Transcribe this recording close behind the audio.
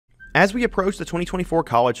As we approach the 2024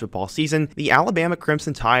 college football season, the Alabama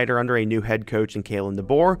Crimson Tide are under a new head coach in Kalen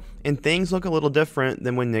DeBoer, and things look a little different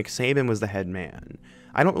than when Nick Saban was the head man.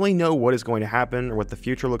 I don't really know what is going to happen or what the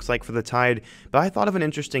future looks like for the Tide, but I thought of an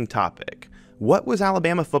interesting topic. What was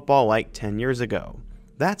Alabama football like 10 years ago?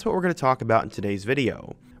 That's what we're going to talk about in today's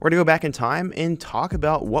video. We're going to go back in time and talk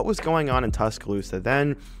about what was going on in Tuscaloosa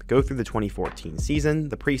then, go through the 2014 season,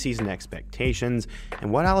 the preseason expectations,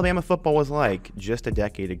 and what Alabama football was like just a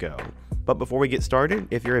decade ago. But before we get started,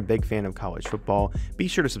 if you're a big fan of college football, be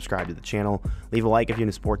sure to subscribe to the channel, leave a like if you want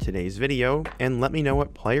to support today's video, and let me know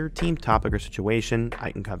what player, team, topic, or situation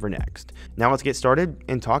I can cover next. Now let's get started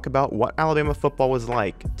and talk about what Alabama football was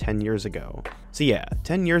like 10 years ago. So yeah,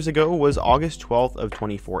 10 years ago was August 12th of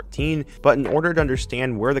 2014, but in order to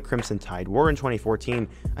understand where the Crimson Tide were in 2014,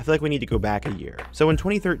 I feel like we need to go back a year. So in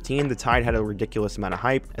 2013, the Tide had a ridiculous amount of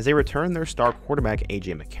hype as they returned their star quarterback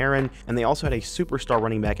AJ McCarron, and they also had a superstar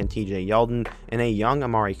running back in TJ Yeldon and a young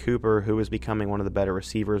Amari Cooper who was becoming one of the better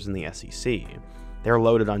receivers in the SEC. They were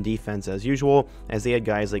loaded on defense as usual, as they had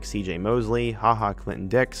guys like CJ Mosley, HaHa Clinton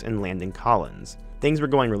Dix, and Landon Collins. Things were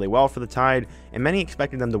going really well for the Tide, and many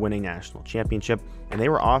expected them to win a national championship, and they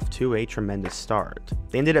were off to a tremendous start.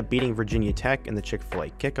 They ended up beating Virginia Tech in the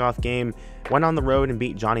Chick-fil-A kickoff game, went on the road and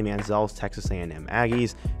beat Johnny Manziel's Texas A&M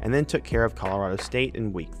Aggies, and then took care of Colorado State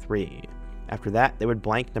in Week 3. After that, they would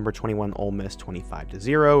blank number 21 Ole Miss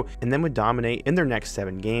 25-0, and then would dominate in their next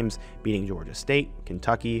 7 games, beating Georgia State,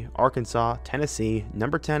 Kentucky, Arkansas, Tennessee,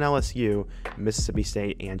 number 10 LSU, Mississippi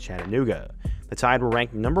State, and Chattanooga. The Tide were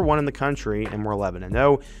ranked number 1 in the country and were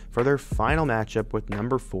 11-0 for their final matchup with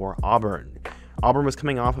number 4 Auburn. Auburn was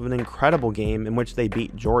coming off of an incredible game in which they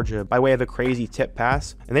beat Georgia by way of a crazy tip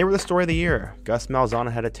pass, and they were the story of the year. Gus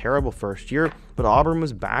Malzahn had a terrible first year, but Auburn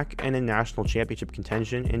was back and in national championship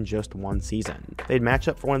contention in just 1 season. They'd match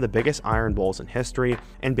up for one of the biggest Iron Bowls in history,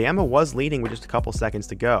 and Bama was leading with just a couple seconds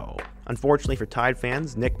to go. Unfortunately for Tide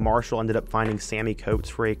fans, Nick Marshall ended up finding Sammy Coates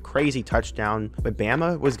for a crazy touchdown, but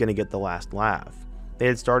Bama was going to get the last laugh. They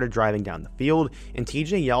had started driving down the field, and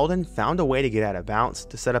TJ Yeldon found a way to get out of bounds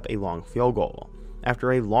to set up a long field goal.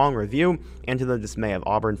 After a long review, and to the dismay of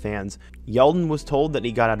Auburn fans, Yeldon was told that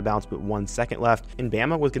he got out of bounds with 1 second left, and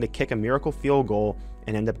Bama was going to kick a miracle field goal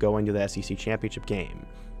and end up going to the SEC championship game.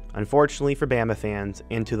 Unfortunately for Bama fans,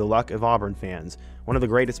 and to the luck of Auburn fans, one of the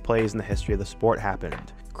greatest plays in the history of the sport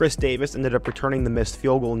happened. Chris Davis ended up returning the missed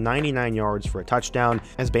field goal 99 yards for a touchdown,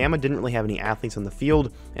 as Bama didn't really have any athletes on the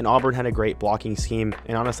field, and Auburn had a great blocking scheme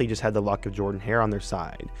and honestly just had the luck of Jordan Hare on their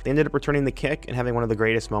side. They ended up returning the kick and having one of the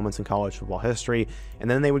greatest moments in college football history, and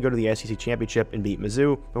then they would go to the SEC championship and beat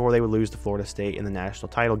Mizzou before they would lose to Florida State in the national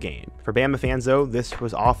title game. For Bama fans though, this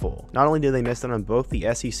was awful. Not only did they miss out on both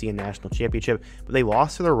the SEC and national championship, but they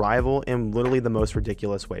lost to their rival in literally the most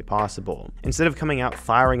ridiculous way possible. Instead of coming out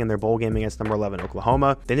firing in their bowl game against number 11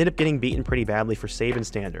 Oklahoma, they ended up getting beaten pretty badly for Saban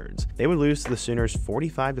standards. They would lose to the Sooners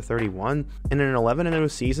 45-31, and an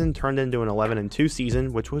 11-0 season turned into an 11-2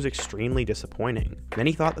 season, which was extremely disappointing.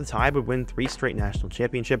 Many thought the Tide would win 3 straight national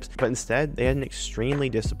championships, but instead they had an extremely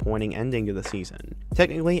disappointing ending to the season.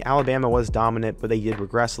 Technically, Alabama was dominant, but they did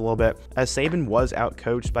regress a little bit, as Saban was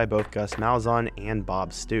outcoached by both Gus Malzahn and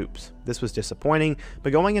Bob Stoops. This was disappointing,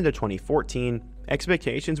 but going into 2014,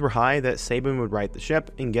 expectations were high that Saban would right the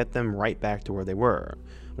ship and get them right back to where they were.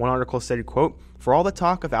 One article said, quote, "For all the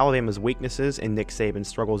talk of Alabama's weaknesses and Nick Saban's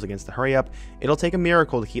struggles against the hurry-up, it'll take a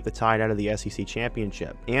miracle to keep the Tide out of the SEC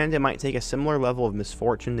championship, and it might take a similar level of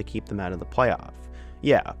misfortune to keep them out of the playoff."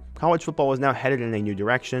 Yeah, college football was now headed in a new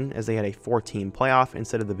direction, as they had a 4-team playoff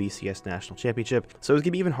instead of the BCS National Championship, so it was going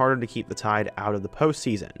to be even harder to keep the Tide out of the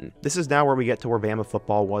postseason. This is now where we get to where Bama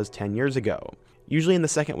football was 10 years ago. Usually in the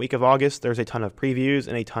second week of August, there's a ton of previews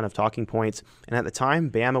and a ton of talking points, and at the time,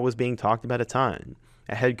 Bama was being talked about a ton.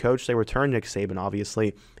 At head coach, they returned Nick Saban,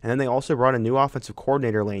 obviously, and then they also brought a new offensive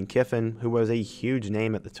coordinator, Lane Kiffin, who was a huge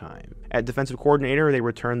name at the time. At defensive coordinator, they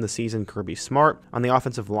returned the seasoned Kirby Smart. On the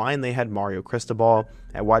offensive line, they had Mario Cristobal.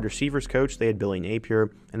 At wide receivers coach, they had Billy Napier,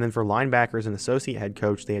 and then for linebackers and associate head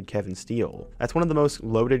coach, they had Kevin Steele. That's one of the most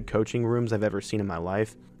loaded coaching rooms I've ever seen in my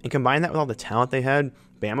life, and combine that with all the talent they had,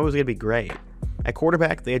 Bama was going to be great. At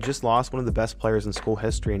quarterback, they had just lost one of the best players in school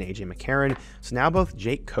history in AJ McCarron, so now both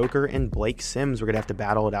Jake Coker and Blake Sims were going to have to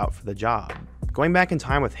battle it out for the job. Going back in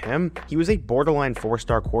time with him, he was a borderline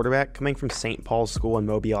 4-star quarterback coming from St. Paul's School in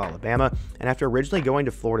Mobile, Alabama, and after originally going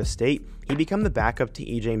to Florida State, he became the backup to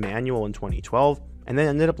E.J. Manuel in 2012, and then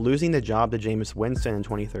ended up losing the job to Jameis Winston in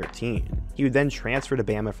 2013. He would then transfer to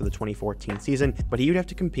Bama for the 2014 season, but he would have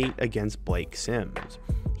to compete against Blake Sims.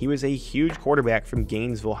 He was a huge quarterback from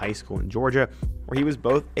Gainesville High School in Georgia, where he was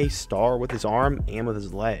both a star with his arm and with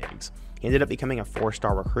his legs. He ended up becoming a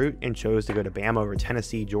 4-star recruit and chose to go to Bama over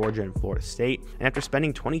Tennessee, Georgia, and Florida State. And after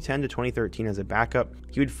spending 2010 to 2013 as a backup,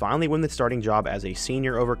 he would finally win the starting job as a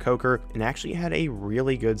senior over Coker and actually had a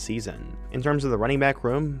really good season. In terms of the running back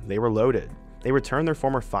room, they were loaded. They returned their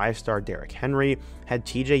former 5-star Derrick Henry, had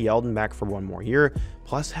TJ Yeldon back for one more year,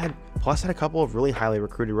 plus had a couple of really highly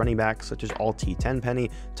recruited running backs such as Alti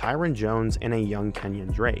Tenpenny, Tyron Jones, and a young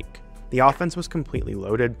Kenyon Drake. The offense was completely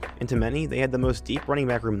loaded, and to many, they had the most deep running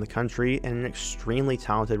back room in the country and an extremely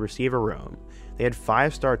talented receiver room. They had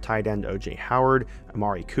 5-star tight end O.J. Howard,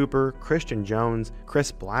 Amari Cooper, Christian Jones,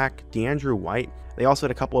 Chris Black, DeAndrew White. They also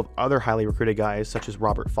had a couple of other highly recruited guys such as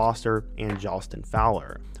Robert Foster and Jalston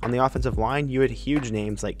Fowler. On the offensive line, you had huge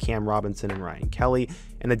names like Cam Robinson and Ryan Kelly,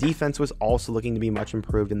 and the defense was also looking to be much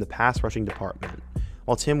improved in the pass rushing department.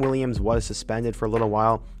 While Tim Williams was suspended for a little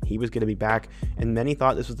while, he was going to be back, and many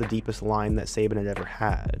thought this was the deepest line that Saban had ever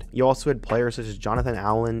had. You also had players such as Jonathan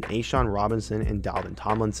Allen, A'Shawn Robinson, and Dalvin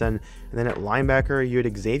Tomlinson, and then at linebacker, you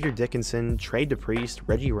had Xavier Dickinson, Trey DePriest,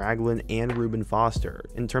 Reggie Ragland, and Reuben Foster.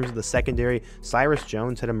 In terms of the secondary, Cyrus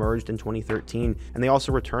Jones had emerged in 2013, and they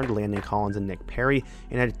also returned Landon Collins and Nick Perry,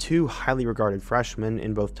 and had 2 highly regarded freshmen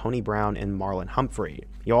in both Tony Brown and Marlon Humphrey.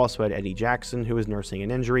 You also had Eddie Jackson, who was nursing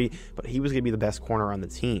an injury, but he was going to be the best corner on the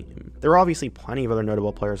team. There were obviously plenty of other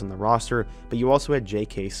notable players on the roster, but you also had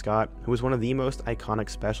J.K. Scott, who was one of the most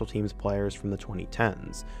iconic special teams players from the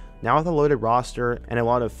 2010s. Now with a loaded roster and a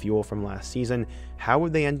lot of fuel from last season, how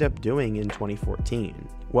would they end up doing in 2014?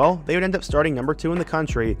 Well, they would end up starting number 2 in the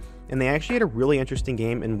country, and they actually had a really interesting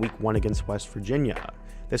game in Week 1 against West Virginia.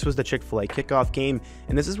 This was the Chick-fil-A kickoff game,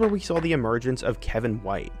 and this is where we saw the emergence of Kevin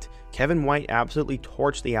White. Kevin White absolutely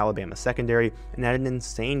torched the Alabama secondary and had an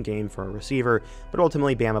insane game for a receiver, but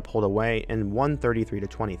ultimately Bama pulled away and won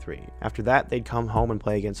 33-23. After that, they'd come home and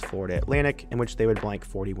play against Florida Atlantic, in which they would blank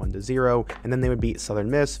 41-0, and then they would beat Southern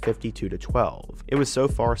Miss 52-12. It was so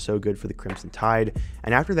far so good for the Crimson Tide,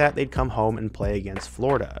 and after that, they'd come home and play against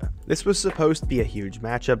Florida. This was supposed to be a huge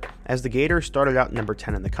matchup, as the Gators started out number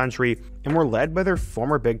 10 in the country and were led by their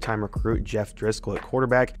former big-time recruit Jeff Driscoll at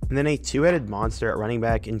quarterback, and then a 2-headed monster at running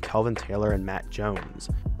back in Kelvin Taylor and Matt Jones.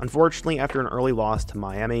 Unfortunately, after an early loss to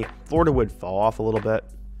Miami, Florida would fall off a little bit.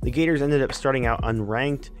 The Gators ended up starting out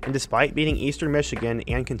unranked, and despite beating Eastern Michigan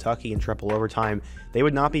and Kentucky in triple overtime, they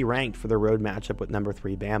would not be ranked for their road matchup with number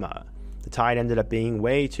 3 Bama. The Tide ended up being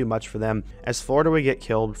way too much for them, as Florida would get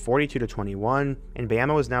killed 42-21, and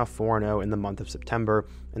Bama was now 4-0 in the month of September,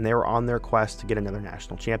 and they were on their quest to get another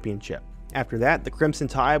national championship. After that, the Crimson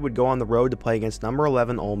Tide would go on the road to play against number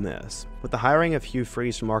 11 Ole Miss. With the hiring of Hugh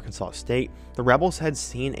Freeze from Arkansas State, the Rebels had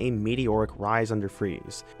seen a meteoric rise under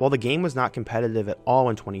Freeze. While the game was not competitive at all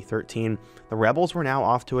in 2013, the Rebels were now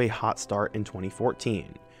off to a hot start in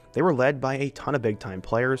 2014. They were led by a ton of big-time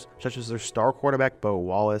players, such as their star quarterback Bo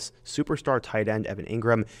Wallace, superstar tight end Evan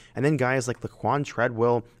Ingram, and then guys like Laquan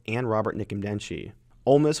Treadwell and Robert Nickumdenchi.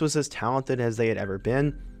 Ole Miss was as talented as they had ever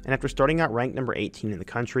been, and after starting out ranked number 18 in the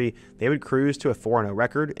country, they would cruise to a 4-0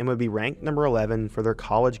 record and would be ranked number 11 for their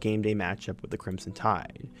college game day matchup with the Crimson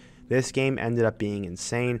Tide. This game ended up being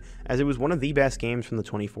insane, as it was one of the best games from the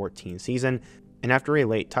 2014 season, and after a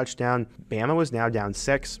late touchdown, Bama was now down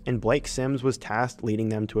 6, and Blake Sims was tasked leading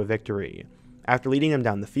them to a victory. After leading them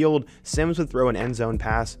down the field, Sims would throw an end zone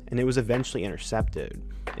pass, and it was eventually intercepted.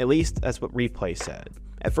 At least, that's what replay said.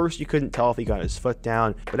 At first, you couldn't tell if he got his foot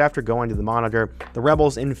down, but after going to the monitor, the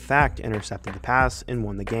Rebels in fact intercepted the pass and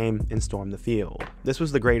won the game and stormed the field. This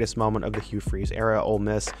was the greatest moment of the Hugh Freeze era Ole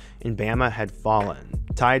Miss, and Bama had fallen.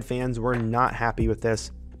 Tide fans were not happy with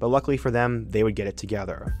this, but luckily for them, they would get it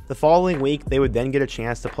together. The following week, they would then get a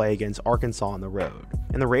chance to play against Arkansas on the road,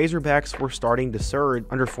 and the Razorbacks were starting to surge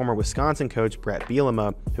under former Wisconsin coach Brett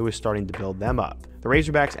Bielema, who was starting to build them up. The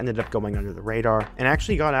Razorbacks ended up going under the radar and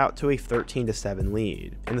actually got out to a 13-7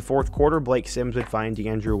 lead. In the fourth quarter, Blake Sims would find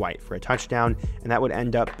DeAndrew White for a touchdown, and that would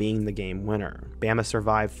end up being the game winner. Bama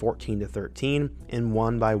survived 14-13 and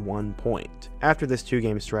won by 1 point. After this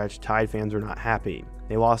 2-game stretch, Tide fans were not happy.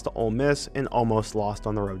 They lost to Ole Miss and almost lost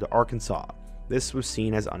on the road to Arkansas. This was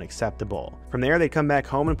seen as unacceptable. From there, they'd come back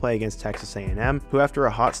home and play against Texas A&M, who after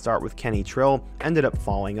a hot start with Kenny Trill, ended up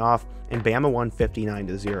falling off, and Bama won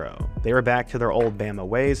 59-0. They were back to their old Bama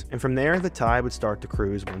ways, and from there, the Tide would start to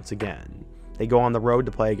cruise once again. They go on the road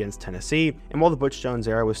to play against Tennessee, and while the Butch Jones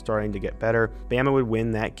era was starting to get better, Bama would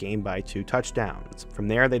win that game by 2 touchdowns. From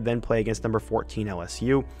there, they'd then play against number 14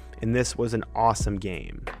 LSU, and this was an awesome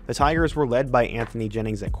game. The Tigers were led by Anthony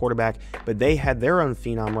Jennings at quarterback, but they had their own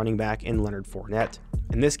phenom running back in Leonard Fournette,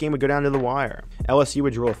 and this game would go down to the wire. LSU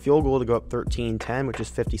would drill a field goal to go up 13-10, which is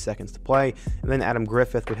 50 seconds to play, and then Adam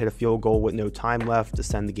Griffith would hit a field goal with no time left to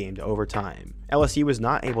send the game to overtime. LSU was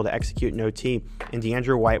not able to execute an OT, and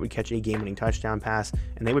DeAndre White would catch a game-winning touchdown pass,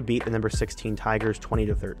 and they would beat the number 16 Tigers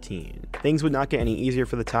 20-13. Things would not get any easier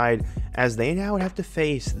for the Tide, as they now would have to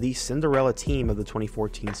face the Cinderella team of the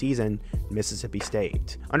 2014 season, Mississippi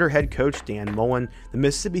State. Under head coach Dan Mullen, the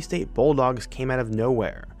Mississippi State Bulldogs came out of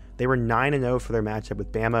nowhere. They were 9-0 for their matchup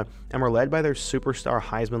with Bama and were led by their superstar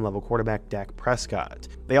Heisman-level quarterback Dak Prescott.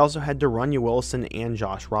 They also had De'Runnya Wilson and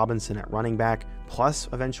Josh Robinson at running back, plus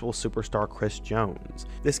eventual superstar Chris Jones.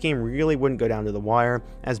 This game really wouldn't go down to the wire,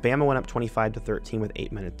 as Bama went up 25-13 with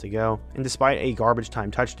 8 minutes to go, and despite a garbage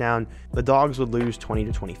time touchdown, the Dogs would lose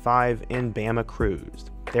 20-25 and Bama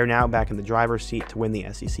cruised. They are now back in the driver's seat to win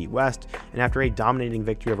the SEC West, and after a dominating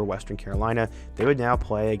victory over Western Carolina, they would now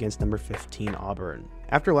play against number 15 Auburn.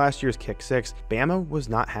 After last year's kick 6, Bama was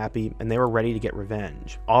not happy and they were ready to get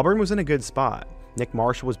revenge. Auburn was in a good spot. Nick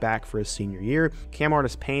Marshall was back for his senior year, Cam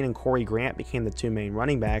Artis-Payne and Corey Grant became the two main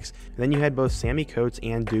running backs, and then you had both Sammy Coates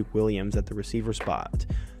and Duke Williams at the receiver spot.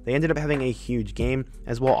 They ended up having a huge game,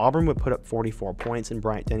 as while Auburn would put up 44 points in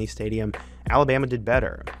Bryant-Denny Stadium, Alabama did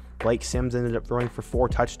better. Blake Sims ended up throwing for 4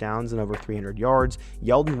 touchdowns and over 300 yards,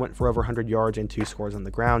 Yeldon went for over 100 yards and 2 scores on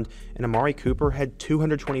the ground, and Amari Cooper had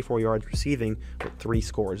 224 yards receiving with 3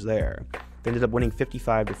 scores there. They ended up winning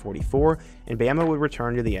 55-44, and Bama would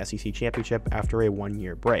return to the SEC Championship after a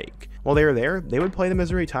 1-year break. While they were there, they would play the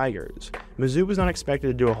Missouri Tigers. Mizzou was not expected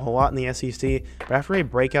to do a whole lot in the SEC, but after a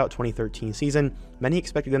breakout 2013 season, many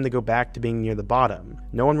expected them to go back to being near the bottom.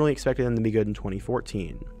 No one really expected them to be good in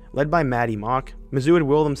 2014. Led by Matty Mock, Mizzou would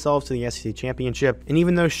will themselves to the SEC Championship, and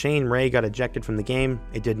even though Shane Ray got ejected from the game,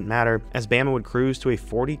 it didn't matter, as Bama would cruise to a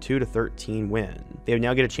 42-13 win. They would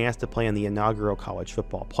now get a chance to play in the inaugural college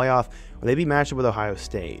football playoff, where they'd be matched up with Ohio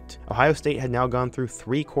State. Ohio State had now gone through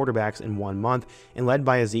 3 quarterbacks in 1 month, and led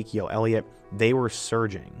by Ezekiel Elliott, they were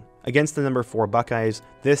surging. Against the number 4 Buckeyes,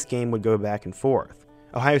 this game would go back and forth.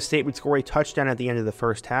 Ohio State would score a touchdown at the end of the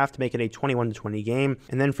first half to make it a 21-20 game,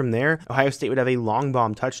 and then from there, Ohio State would have a long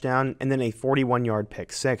bomb touchdown and then a 41-yard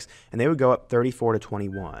pick 6, and they would go up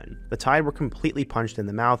 34-21. The Tide were completely punched in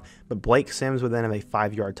the mouth, but Blake Sims would then have a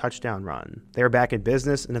 5-yard touchdown run. They were back in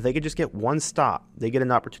business, and if they could just get one stop, they get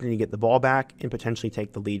an opportunity to get the ball back and potentially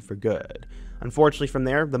take the lead for good. Unfortunately, from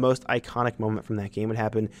there, the most iconic moment from that game would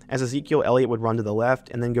happen as Ezekiel Elliott would run to the left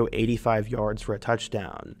and then go 85 yards for a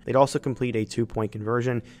touchdown. They'd also complete a 2-point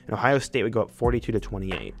conversion, and Ohio State would go up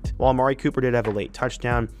 42-28. While Amari Cooper did have a late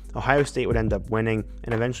touchdown, Ohio State would end up winning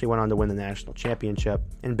and eventually went on to win the national championship,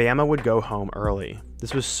 and Bama would go home early.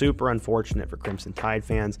 This was super unfortunate for Crimson Tide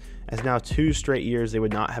fans, as now 2 straight years they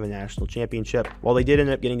would not have a national championship. While they did end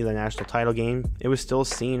up getting to the national title game, it was still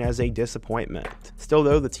seen as a disappointment. Still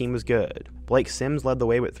though, the team was good. Blake Sims led the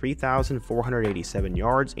way with 3,487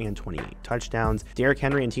 yards and 28 touchdowns. Derrick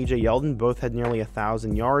Henry and TJ Yeldon both had nearly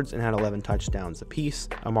 1,000 yards and had 11 touchdowns apiece.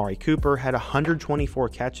 Amari Cooper had 124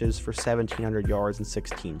 catches for 1,700 yards and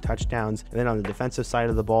 16 touchdowns. And then on the defensive side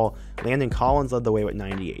of the ball, Landon Collins led the way with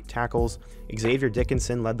 98 tackles. Xavier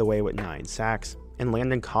Dickinson led the way with 9 sacks. And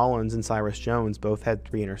Landon Collins and Cyrus Jones both had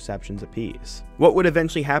 3 interceptions apiece. What would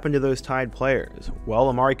eventually happen to those Tide players? Well,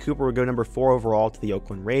 Amari Cooper would go number 4 overall to the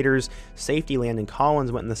Oakland Raiders, safety Landon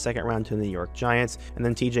Collins went in the 2nd round to the New York Giants, and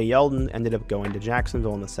then TJ Yeldon ended up going to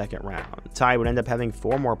Jacksonville in the 2nd round. Tide would end up having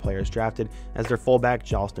 4 more players drafted, as their fullback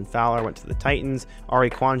Jalston Fowler went to the Titans,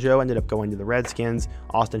 Ari Kwanjo ended up going to the Redskins,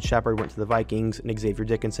 Austin Shepard went to the Vikings, and Xavier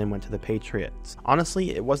Dickinson went to the Patriots.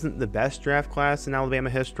 Honestly, it wasn't the best draft class in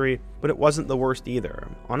Alabama history, but it wasn't the worst either.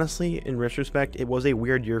 Honestly, in retrospect, it was a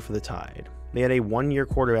weird year for the Tide. They had a 1-year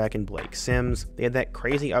quarterback in Blake Sims, they had that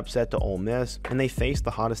crazy upset to Ole Miss, and they faced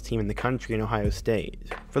the hottest team in the country in Ohio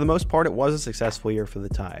State. For the most part, it was a successful year for the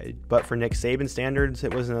Tide, but for Nick Saban standards,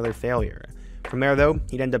 it was another failure. From there, though,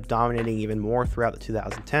 he'd end up dominating even more throughout the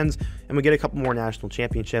 2010s and would get a couple more national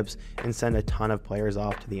championships and send a ton of players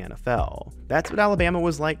off to the NFL. That's what Alabama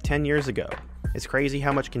was like 10 years ago. It's crazy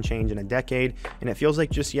how much can change in a decade, and it feels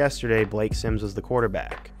like just yesterday Blake Sims was the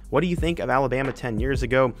quarterback. What do you think of Alabama 10 years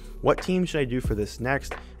ago? What team should I do for this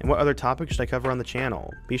next? And what other topics should I cover on the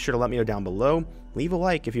channel? Be sure to let me know down below, leave a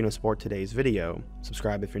like if you want to support today's video,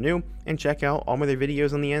 subscribe if you're new, and check out all my other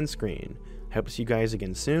videos on the end screen. I hope to see you guys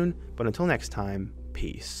again soon, but until next time,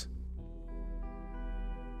 peace.